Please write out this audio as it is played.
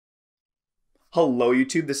Hello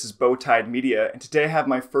YouTube, this is Bowtied Media, and today I have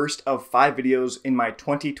my first of 5 videos in my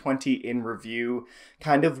 2020 in review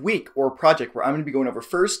kind of week or project where I'm going to be going over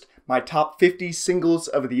first my top 50 singles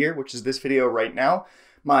of the year, which is this video right now,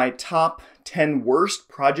 my top 10 worst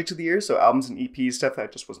projects of the year, so albums and EPs, stuff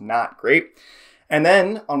that just was not great. And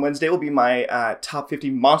then on Wednesday will be my top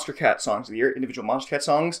 50 Monster Cat songs of the year, individual Monster Cat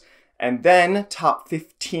songs. And then top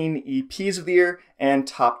 15 EPs of the year and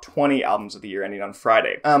top 20 albums of the year ending on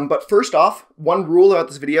Friday. But first off, one rule about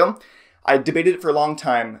this video, I debated it for a long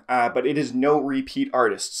time, but it is no repeat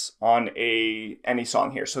artists on any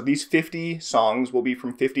song here. So these 50 songs will be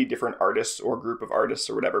from 50 different artists or group of artists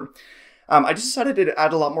or whatever. I just decided to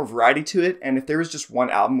add a lot more variety to it, and if there was just one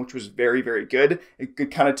album which was very, very good, it could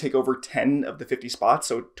kind of take over 10 of the 50 spots,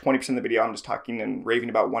 so 20% of the video I'm just talking and raving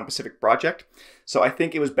about one specific project. So I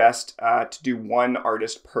think it was best to do one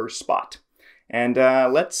artist per spot. And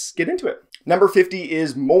let's get into it. Number 50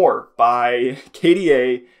 is More by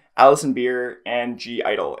KDA, Alison Beer, and G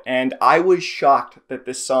Idol. And I was shocked that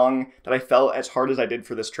this song, that I fell as hard as I did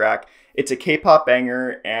for this track. It's a K-pop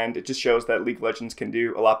banger, and it just shows that League of Legends can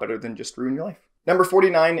do a lot better than just ruin your life. Number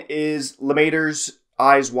 49 is Lemater's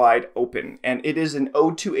Eyes Wide Open, and it is an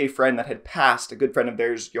ode to a friend that had passed, a good friend of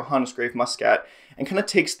theirs, Johannes Grave Muscat, and kind of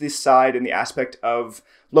takes this side in the aspect of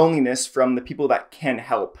loneliness from the people that can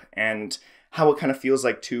help, and how it kind of feels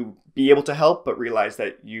like to be able to help, but realize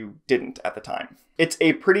that you didn't at the time. It's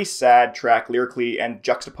a pretty sad track lyrically and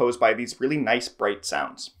juxtaposed by these really nice bright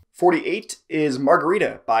sounds. 48 is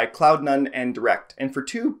Margarita by Cloud9 and Direct, and for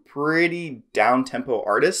two pretty down-tempo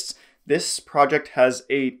artists, this project has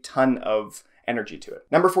a ton of energy to it.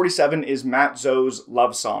 Number 47 is Matt Zo's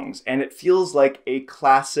Love Songs, and it feels like a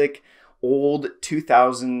classic old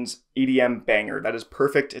 2000s EDM banger that is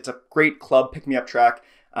perfect. It's a great club pick-me-up track.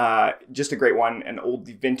 Just a great one, an old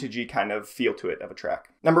vintagey kind of feel to it of a track.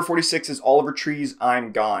 Number 46 is Oliver Tree's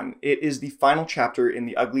I'm Gone. It is the final chapter in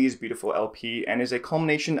the Ugly is Beautiful LP and is a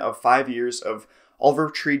culmination of 5 years of Oliver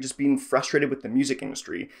Tree just being frustrated with the music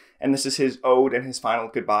industry. And this is his ode and his final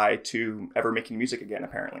goodbye to ever making music again,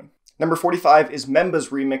 apparently. Number 45 is Memba's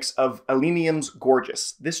remix of Elenium's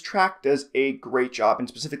Gorgeous. This track does a great job, and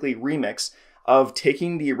specifically remix, of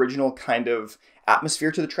taking the original kind of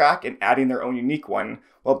atmosphere to the track and adding their own unique one,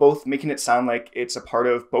 while both making it sound like it's a part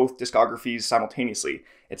of both discographies simultaneously.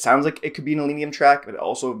 It sounds like it could be an Elenium track, but it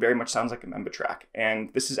also very much sounds like a Memba track.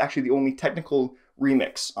 And this is actually the only technical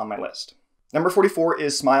remix on my list. Number 44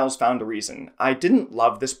 is Smiles Found a Reason. I didn't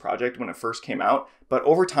love this project when it first came out, but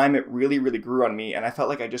over time it really, really grew on me, and I felt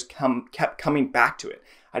like I just kept coming back to it.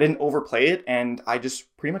 I didn't overplay it, and I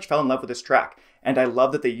just pretty much fell in love with this track. And I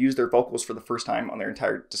love that they used their vocals for the first time on their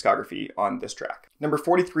entire discography on this track. Number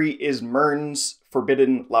 43 is Mern's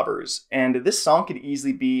Forbidden Lovers. And this song could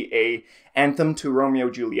easily be an anthem to Romeo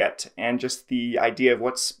and Juliet, and just the idea of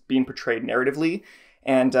what's being portrayed narratively.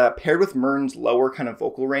 And paired with Mern's lower kind of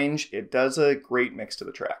vocal range, it does a great mix to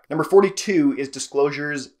the track. Number 42 is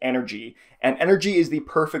Disclosure's Energy. And Energy is the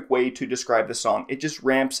perfect way to describe the song. It just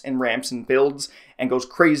ramps and builds and goes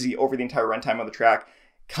crazy over the entire runtime of the track,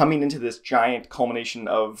 coming into this giant culmination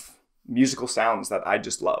of musical sounds that I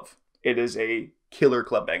just love. It is a killer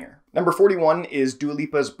club banger. Number 41 is Dua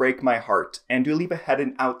Lipa's Break My Heart, and Dua Lipa had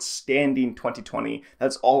an outstanding 2020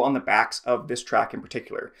 that's all on the backs of this track in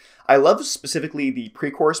particular. I love specifically the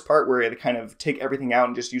pre-chorus part where they kind of take everything out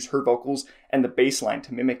and just use her vocals and the bass line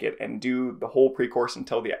to mimic it and do the whole pre-chorus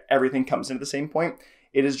until everything comes into the same point.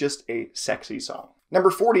 It is just a sexy song. Number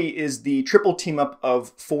 40 is the triple team-up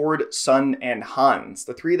of Ford, Sun, and Hans.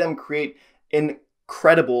 The three of them create an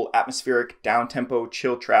incredible atmospheric, down-tempo,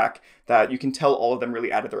 chill track that you can tell all of them really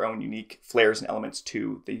added their own unique flares and elements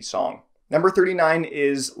to the song. Number 39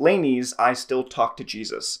 is Laney's I Still Talk to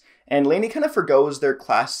Jesus. And Laney kind of forgoes their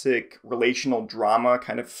classic relational drama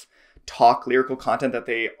kind of talk, lyrical content that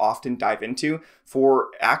they often dive into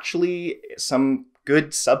for actually some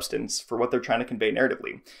good substance for what they're trying to convey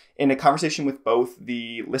narratively. In a conversation with both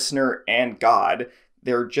the listener and God,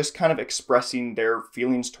 they're just kind of expressing their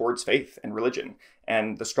feelings towards faith and religion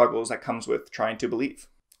and the struggles that comes with trying to believe.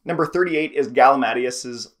 Number 38 is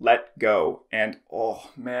Galimatias's Let Go. And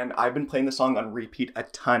oh man, I've been playing the song on repeat a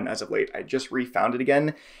ton as of late. I just refound it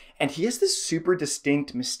again. And he has this super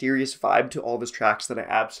distinct, mysterious vibe to all of his tracks that I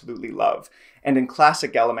absolutely love. And in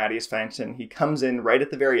classic Galimatias fashion, he comes in right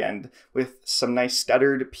at the very end with some nice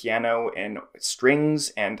stuttered piano and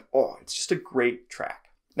strings, and oh, it's just a great track.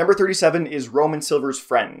 Number 37 is Roman Silver's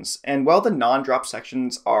Friends. And while the non-drop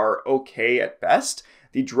sections are okay at best,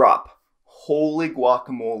 the drop, holy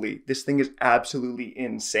guacamole, this thing is absolutely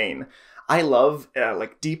insane. I love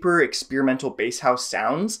like deeper experimental bass house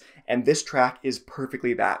sounds, and this track is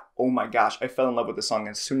perfectly that. Oh my gosh, I fell in love with the song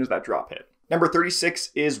as soon as that drop hit. Number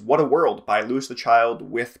 36 is What a World by Louis the Child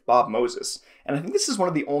with Bob Moses. And I think this is one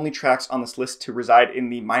of the only tracks on this list to reside in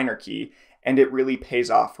the minor key, and it really pays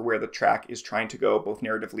off for where the track is trying to go both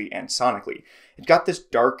narratively and sonically. It's got this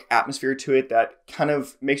dark atmosphere to it that kind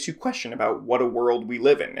of makes you question about what a world we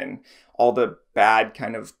live in and all the bad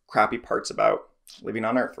kind of crappy parts about living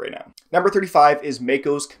on Earth right now. Number 35 is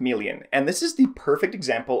Mako's Chameleon, and this is the perfect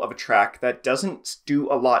example of a track that doesn't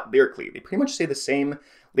do a lot lyrically. They pretty much say the same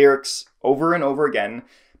lyrics over and over again,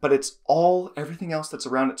 but it's all everything else that's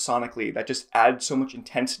around it sonically that just adds so much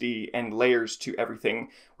intensity and layers to everything,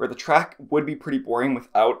 where the track would be pretty boring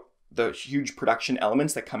without the huge production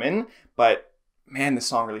elements that come in, but man, this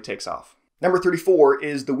song really takes off. Number 34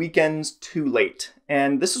 is The Weeknd's Too Late,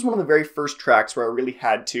 and this is one of the very first tracks where I really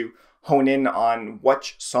had to hone in on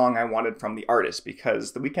which song I wanted from the artist,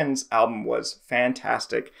 because The Weeknd's album was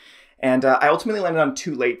fantastic. And I ultimately landed on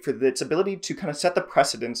Too Late for its ability to kind of set the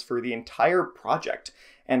precedence for the entire project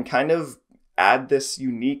and kind of add this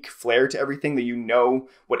unique flair to everything that you know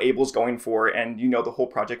what Abel's going for, and you know the whole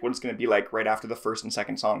project, what it's going to be like right after the first and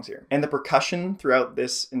second songs here. And the percussion throughout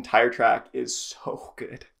this entire track is so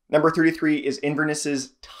good. Number 33 is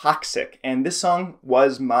Inverness's Toxic, and this song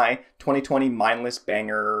was my 2020 mindless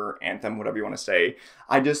banger anthem, whatever you want to say.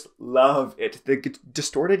 I just love it. The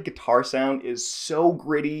distorted guitar sound is so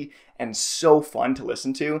gritty and so fun to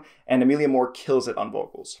listen to, and Amelia Moore kills it on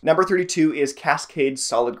vocals. Number 32 is Cascade's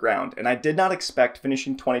Solid Ground, and I did not expect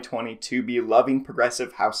finishing 2020 to be loving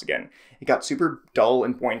progressive house again. It got super dull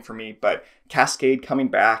and boring for me, but Cascade coming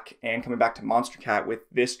back to Monster Cat with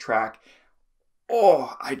this track,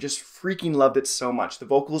 oh, I just freaking loved it so much. The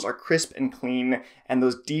vocals are crisp and clean, and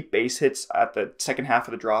those deep bass hits at the second half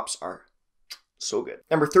of the drops are so good.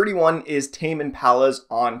 Number 31 is Tame Impala's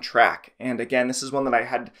On Track. And again, this is one that I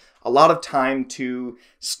had a lot of time to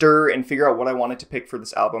stir and figure out what I wanted to pick for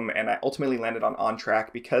this album, and I ultimately landed on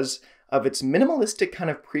Track because of its minimalistic kind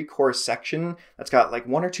of pre-chorus section that's got like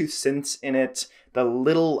one or two synths in it, the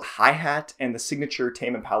little hi-hat, and the signature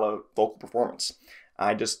Tame Impala vocal performance.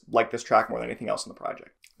 I just like this track more than anything else in the project.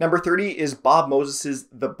 Number 30 is Bob Moses's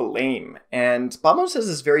The Blame. And Bob Moses has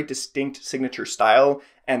this very distinct signature style,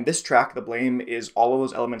 and this track, The Blame, is all of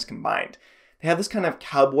those elements combined. They have this kind of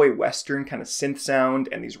cowboy western kind of synth sound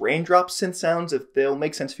and these raindrop synth sounds, if they'll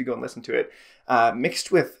make sense if you go and listen to it,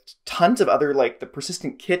 mixed with tons of other, like the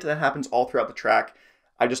persistent kit that happens all throughout the track.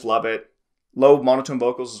 I just love it. Low monotone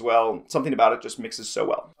vocals as well. Something about it just mixes so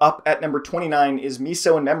well. Up at number 29 is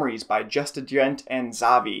Miso and Memories by Just a Gent and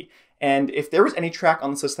Zavi. And if there was any track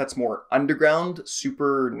on this list that's more underground,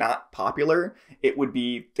 super not popular, it would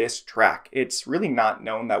be this track. It's really not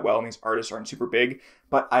known that well, and these artists aren't super big,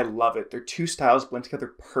 but I love it. Their two styles blend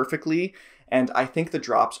together perfectly, and I think the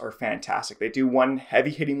drops are fantastic. They do one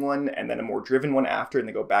heavy-hitting one and then a more driven one after, and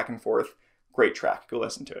they go back and forth. Great track. Go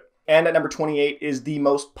listen to it. And at number 28 is the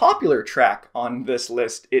most popular track on this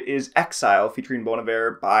list. It is Exile featuring Bon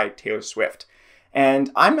Iver by Taylor Swift.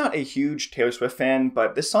 And I'm not a huge Taylor Swift fan,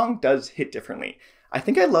 but this song does hit differently. I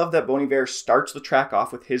think I love that Bon Iver starts the track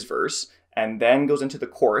off with his verse and then goes into the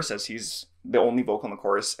chorus, as he's the only vocal in the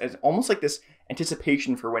chorus, as almost like this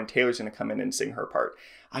anticipation for when Taylor's going to come in and sing her part.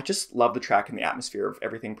 I just love the track and the atmosphere of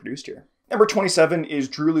everything produced here. Number 27 is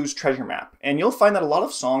Drew Lou's Treasure Map, and you'll find that a lot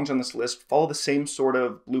of songs on this list follow the same sort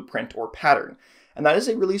of blueprint or pattern, and that is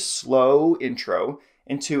a really slow intro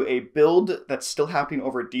into a build that's still happening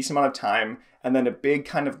over a decent amount of time, and then a big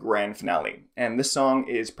kind of grand finale, and this song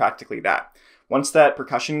is practically that. Once that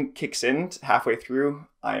percussion kicks in halfway through,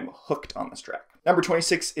 I'm hooked on this track. Number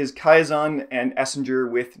 26 is Kaizen and Essinger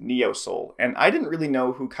with Neo Soul, and I didn't really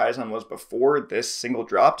know who Kaizen was before this single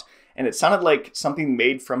dropped, and it sounded like something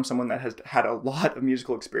made from someone that has had a lot of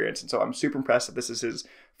musical experience, and so I'm super impressed that this is his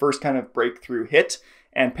first kind of breakthrough hit,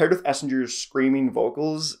 and paired with Essinger's screaming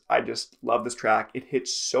vocals, I just love this track. It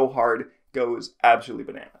hits so hard, goes absolutely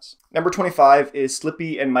bananas. Number 25 is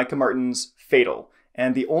Slippy and Micah Martin's Fatal,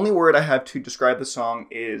 and the only word I have to describe the song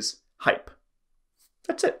is hype.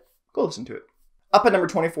 That's it. Go listen to it. Up at number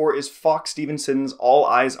 24 is Fox Stevenson's All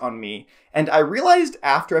Eyes on Me, and I realized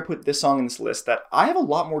after I put this song in this list that I have a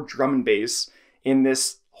lot more drum and bass in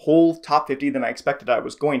this whole top 50 than I expected I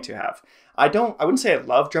was going to have. I wouldn't say I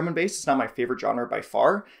love drum and bass, it's not my favorite genre by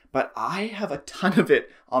far, but I have a ton of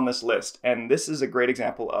it on this list, and this is a great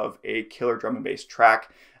example of a killer drum and bass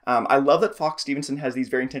track. I love that Fox Stevenson has these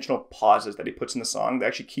very intentional pauses that he puts in the song that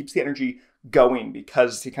actually keeps the energy going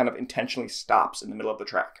because he kind of intentionally stops in the middle of the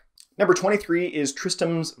track. Number 23 is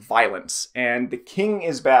Tristram's Violence, and the king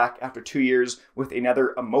is back after 2 years with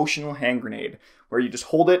another emotional hand grenade, where you just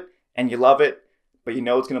hold it and you love it, but you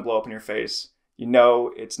know it's going to blow up in your face. You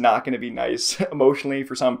know it's not going to be nice emotionally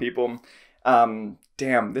for some people.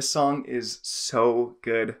 Damn, this song is so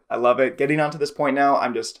good. I love it. Getting on to this point now,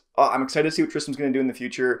 I'm excited to see what Tristram's going to do in the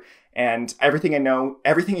future, and everything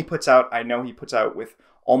he puts out, I know he puts out with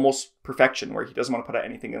almost perfection, where he doesn't want to put out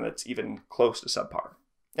anything that's even close to subpar.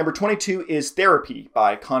 Number 22 is Therapy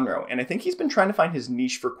by Conro, and I think he's been trying to find his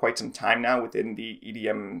niche for quite some time now within the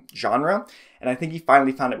EDM genre, and I think he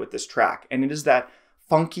finally found it with this track, and it is that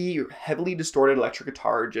funky, heavily distorted electric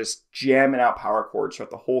guitar just jamming out power chords throughout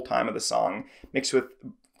the whole time of the song, mixed with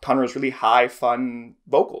Conro's really high, fun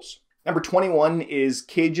vocals. Number 21 is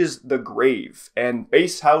Cage's The Grave, and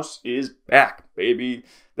Bass House is back, baby.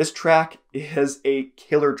 This track is a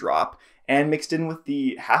killer drop, and mixed in with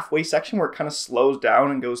the halfway section where it kind of slows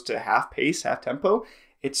down and goes to half pace, half tempo.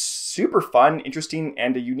 It's super fun, interesting,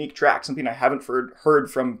 and a unique track, something I haven't heard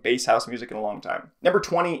from bass house music in a long time. Number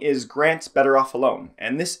 20 is Grant's Better Off Alone,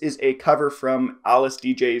 and this is a cover from Alice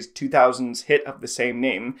DJ's 2000s hit of the same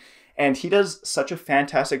name, and he does such a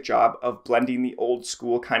fantastic job of blending the old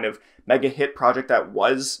school kind of mega hit project that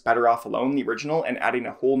was Better Off Alone, the original, and adding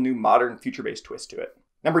a whole new modern future-based twist to it.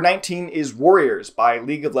 Number 19 is Warriors by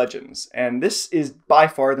League of Legends, and this is by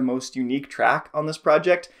far the most unique track on this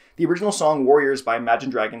project. The original song Warriors by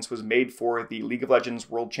Imagine Dragons was made for the League of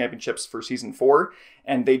Legends World Championships for Season 4,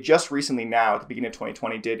 and they just recently now, at the beginning of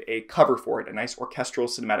 2020, did a cover for it, a nice orchestral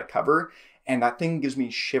cinematic cover, and that thing gives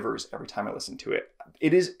me shivers every time I listen to it.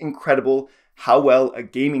 It is incredible how well a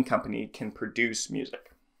gaming company can produce music.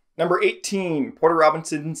 Number 18, Porter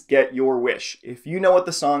Robinson's Get Your Wish. If you know what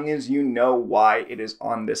the song is, you know why it is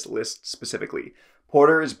on this list specifically.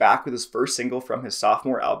 Porter is back with his first single from his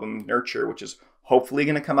sophomore album, Nurture, which is hopefully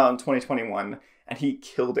going to come out in 2021, and he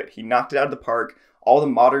killed it. He knocked it out of the park. All the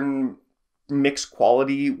modern mixed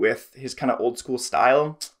quality with his kind of old school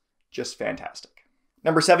style, just fantastic.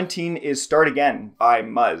 Number 17 is Start Again by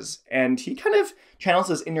Muzz, and he kind of channels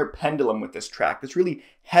his inner pendulum with this track. This really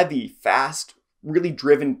heavy, fast, really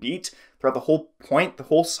driven beat throughout the whole point, the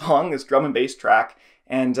whole song, this drum and bass track.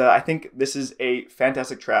 And I think this is a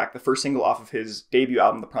fantastic track, the first single off of his debut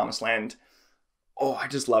album, The Promised Land. Oh, I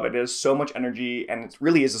just love it. It has so much energy, and it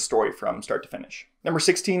really is a story from start to finish. Number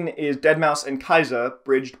 16 is Deadmau5 and Kaisa,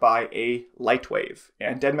 bridged by a Lightwave.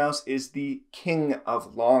 And Deadmau5 is the king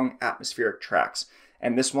of long atmospheric tracks,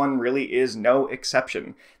 and this one really is no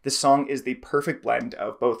exception. This song is the perfect blend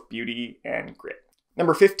of both beauty and grit.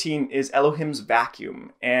 Number 15 is Elohim's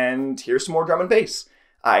Vacuum, and here's some more drum and bass.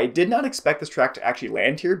 I did not expect this track to actually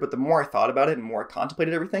land here, but the more I thought about it and more I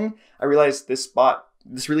contemplated everything, I realized this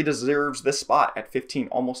really deserves this spot at 15,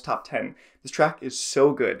 almost top 10. This track is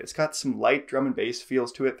so good. It's got some light drum and bass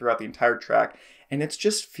feels to it throughout the entire track, and it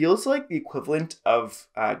just feels like the equivalent of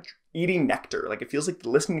eating nectar. Like, it feels like the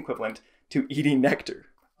listening equivalent to eating nectar.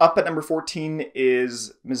 Up at number 14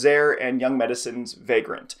 is Misère and Young Medicine's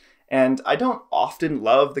Vagrant. And I don't often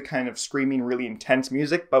love the kind of screaming, really intense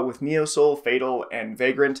music, but with Neo Soul, Fatal, and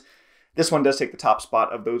Vagrant, this one does take the top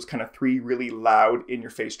spot of those kind of three really loud,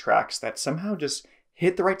 in-your-face tracks that somehow just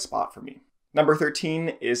hit the right spot for me. Number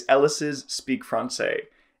 13 is Ellis's Speak Francais.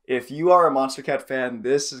 If you are a Monster Cat fan,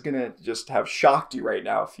 this is gonna just have shocked you right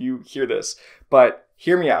now if you hear this, but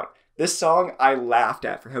hear me out. This song I laughed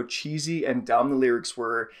at for how cheesy and dumb the lyrics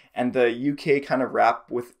were, and the UK kind of rap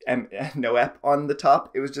with no ep on the top.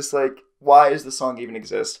 It was just like, why does the song even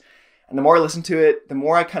exist? And the more I listened to it, the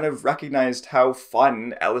more I kind of recognized how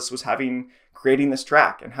fun Ellis was having creating this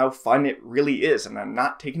track and how fun it really is, and I'm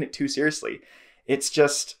not taking it too seriously. It's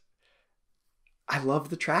just, I love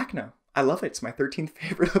the track now. I love it. It's my 13th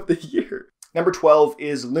favorite of the year. Number 12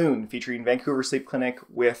 is Loon, featuring Vancouver Sleep Clinic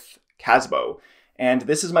with Casbo. And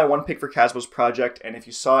this is my one pick for Casbo's project, and if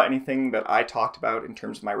you saw anything that I talked about in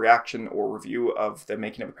terms of my reaction or review of the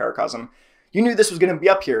making of a Paracosm, you knew this was going to be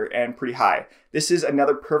up here and pretty high. This is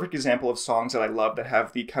another perfect example of songs that I love that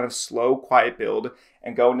have the kind of slow, quiet build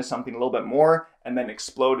and go into something a little bit more and then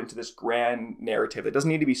explode into this grand narrative. It doesn't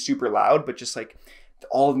need to be super loud, but just like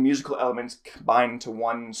all the musical elements combine into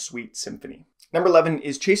one sweet symphony. Number 11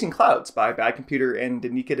 is Chasing Clouds by Bad Computer and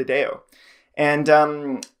Danica Dedeo. And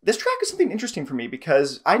this track is something interesting for me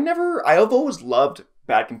because I've always loved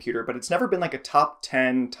Bad Computer, but it's never been like a top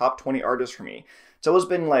 10, top 20 artist for me. It's always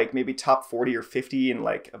been like maybe top 40 or 50 in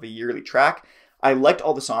like of a yearly track. I liked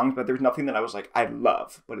all the songs, but there was nothing that I was like, I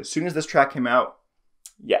love. But as soon as this track came out,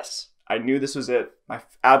 yes, I knew this was it. My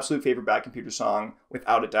absolute favorite Bad Computer song,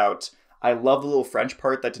 without a doubt. I love the little French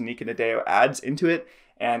part that Danica Dedeo adds into it.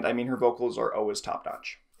 And I mean, her vocals are always top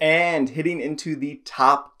notch. And hitting into the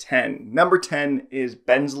top 10. Number 10 is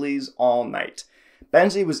Bensley's All Night.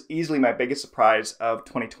 Bensley was easily my biggest surprise of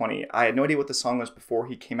 2020. I had no idea what the song was before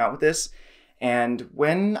he came out with this. And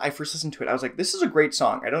when I first listened to it, I was like, this is a great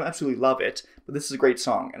song. I don't absolutely love it, but this is a great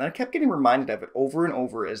song. And I kept getting reminded of it over and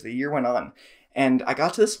over as the year went on. And I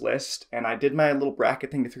got to this list and I did my little bracket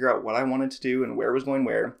thing to figure out what I wanted to do and where was going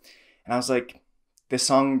where. And I was like, this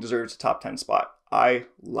song deserves a top 10 spot. I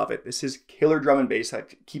love it. This is killer drum and bass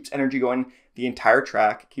that keeps energy going the entire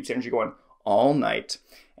track, keeps energy going all night.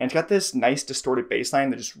 And it's got this nice distorted bass line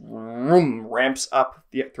that just ramps up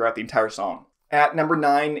throughout the entire song. At number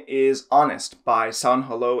 9 is Honest by San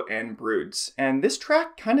Holo and Broods. And this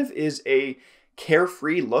track kind of is a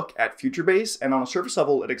carefree look at future bass, and on a surface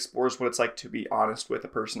level, it explores what it's like to be honest with a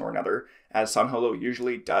person or another, as San Holo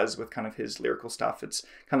usually does with kind of his lyrical stuff. It's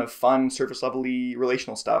kind of fun, surface level-y,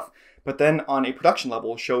 relational stuff. But then on a production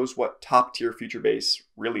level, shows what top-tier future bass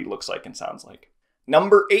really looks like and sounds like.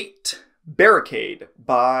 Number 8, Barricade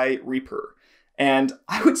by Reaper. And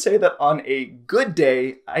I would say that on a good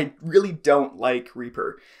day, I really don't like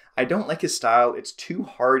Reaper. I don't like his style. It's too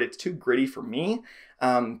hard. It's too gritty for me.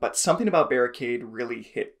 But something about Barricade really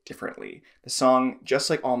hit differently. The song, just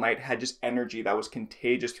like All Night, had just energy that was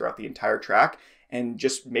contagious throughout the entire track and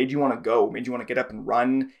just made you want to go, made you want to get up and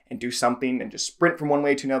run and do something and just sprint from one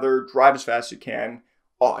way to another, drive as fast as you can.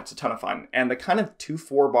 Oh, it's a ton of fun. And the kind of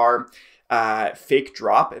 2/4 bar fake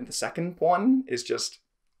drop in the second one is just,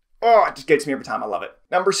 oh, it just gets me every time. I love it.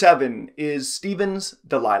 Number 7 is Stevens'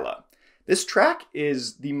 Delilah. This track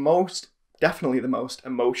is definitely the most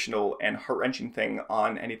emotional and heart-wrenching thing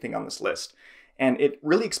on anything on this list. And it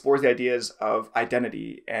really explores the ideas of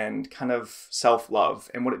identity and kind of self-love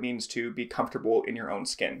and what it means to be comfortable in your own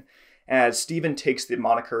skin. As Steven takes the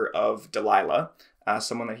moniker of Delilah,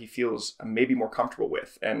 someone that he feels maybe more comfortable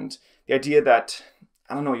with. And the idea that,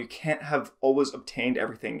 I don't know, you can't have always obtained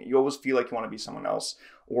everything. You always feel like you want to be someone else,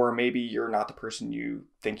 or maybe you're not the person you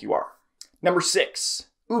think you are. Number 6,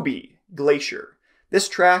 Ubi, Glacier. This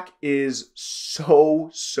track is so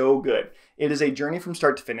good. It is a journey from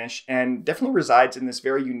start to finish and definitely resides in this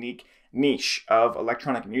very unique niche of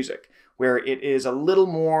electronic music, where it is a little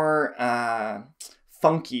more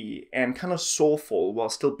funky and kind of soulful while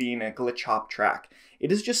still being a glitch hop track. It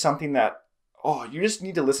is just something that, you just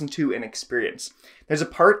need to listen to and experience. There's a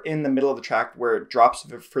part in the middle of the track where it drops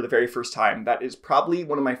for the very first time. That is probably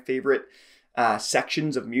one of my favorite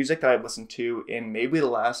sections of music that I've listened to in maybe the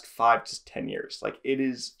last 5 to 10 years. Like, it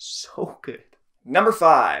is so good. Number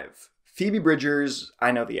 5, Phoebe Bridgers'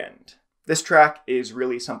 I Know the End. This track is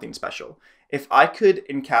really something special. If I could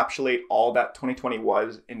encapsulate all that 2020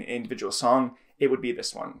 was in an individual song, it would be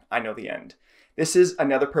this one, I Know the End. This is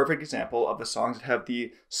another perfect example of the songs that have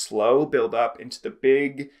the slow build up into the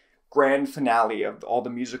big grand finale of all the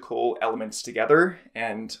musical elements together,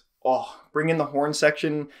 and bring in the horn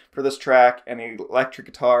section for this track and the electric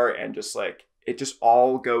guitar, and just like, it just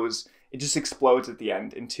all goes, it just explodes at the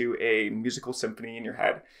end into a musical symphony in your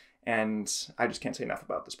head. And I just can't say enough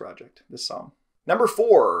about this song. Number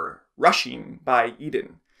 4, Rushing by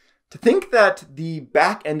Eden. To think that the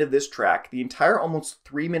back end of this track, the entire almost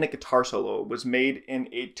 3-minute guitar solo, was made in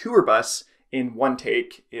a tour bus in one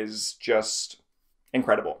take is just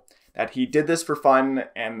incredible. That he did this for fun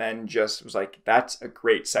and then just was like, that's a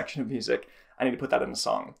great section of music. I need to put that in a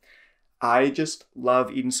song. I just love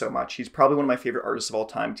Eden so much. He's probably one of my favorite artists of all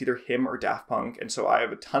time. It's either him or Daft Punk. And so I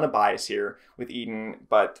have a ton of bias here with Eden,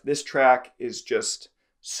 but this track is just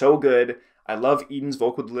so good. I love Eden's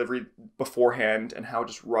vocal delivery beforehand and how it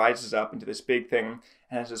just rises up into this big thing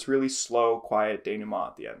and has this really slow, quiet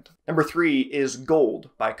denouement at the end. Number 3 is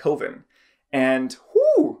Gold by Coven. And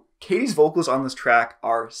Katie's vocals on this track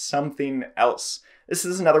are something else. This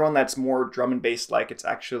is another one that's more drum and bass like. It's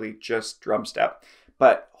actually just drum step.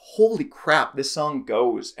 But holy crap, this song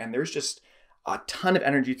goes, and there's just a ton of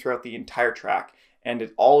energy throughout the entire track. And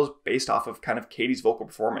it all is based off of kind of Katie's vocal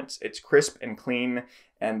performance. It's crisp and clean,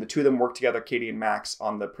 and the two of them work together, Katie and Max,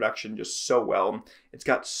 on the production just so well. It's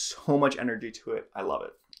got so much energy to it. I love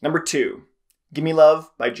it. Number 2, Gimme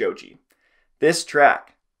Love by Joji. This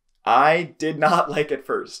track, I did not like at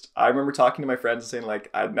first. I remember talking to my friends and saying,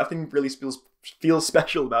 like, nothing really feels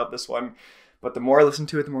special about this one. But the more I listened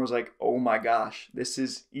to it, the more I was like, oh my gosh, this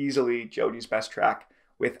is easily Joji's best track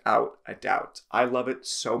without a doubt. I love it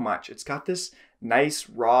so much. It's got this nice,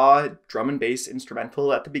 raw drum and bass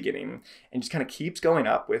instrumental at the beginning and just kind of keeps going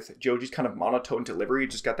up with Joji's kind of monotone delivery.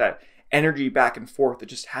 It just got that energy back and forth. It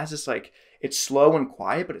just has this, like, it's slow and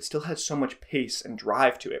quiet, but it still has so much pace and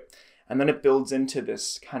drive to it. And then it builds into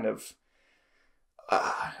this kind of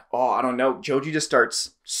I don't know. Joji just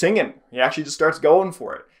starts singing. He actually just starts going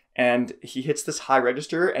for it. And he hits this high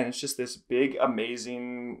register, and it's just this big,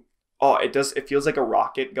 amazing... it feels like a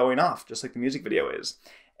rocket going off, just like the music video is.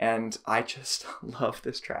 And I just love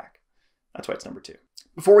this track. That's why it's number 2.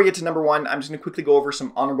 Before we get to number 1, I'm just going to quickly go over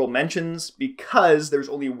some honorable mentions because there's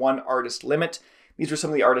only one artist limit. These are some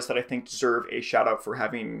of the artists that I think deserve a shout out for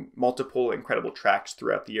having multiple incredible tracks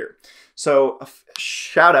throughout the year. So a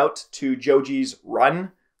shout out to Joji's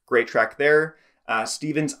Run, great track there.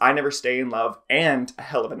 Steven's I Never Stay in Love and A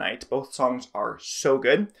Hell of a Night. Both songs are so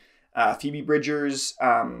good. Phoebe Bridgers'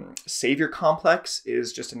 Savior Complex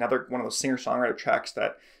is just another one of those singer-songwriter tracks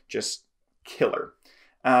that just killer.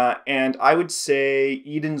 And I would say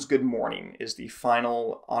Eden's Good Morning is the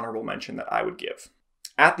final honorable mention that I would give.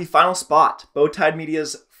 At the final spot, Bowtied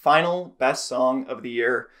Media's final best song of the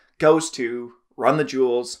year goes to Run the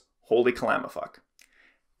Jewels, Holy Calamafuck.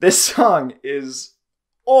 This song is,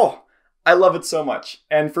 I love it so much.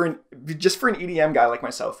 And for an EDM guy like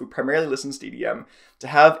myself, who primarily listens to EDM, to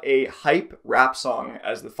have a hype rap song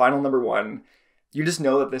as the final number 1, you just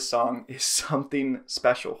know that this song is something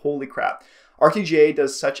special. Holy crap. RTJ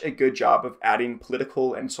does such a good job of adding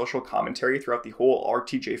political and social commentary throughout the whole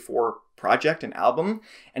RTJ4 project and album,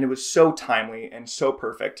 and it was so timely and so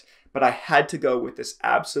perfect. But I had to go with this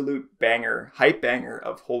absolute banger, hype banger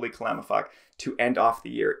of Holy Calamafuck to end off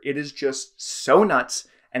the year. It is just so nuts,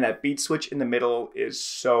 and that beat switch in the middle is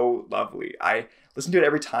so lovely. I listen to it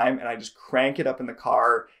every time, and I just crank it up in the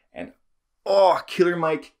car, and Killer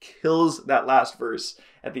Mike kills that last verse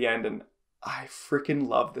at the end, and I freaking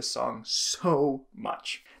love this song so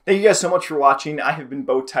much. Thank you guys so much for watching. I have been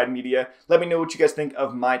Bowtied Media. Let me know what you guys think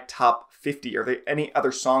of my top 50. Are there any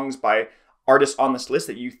other songs by artists on this list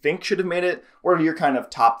that you think should have made it? What are your kind of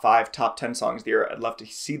top 5, top 10 songs there? I'd love to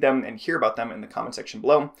see them and hear about them in the comment section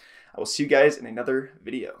below. I will see you guys in another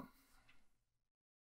video.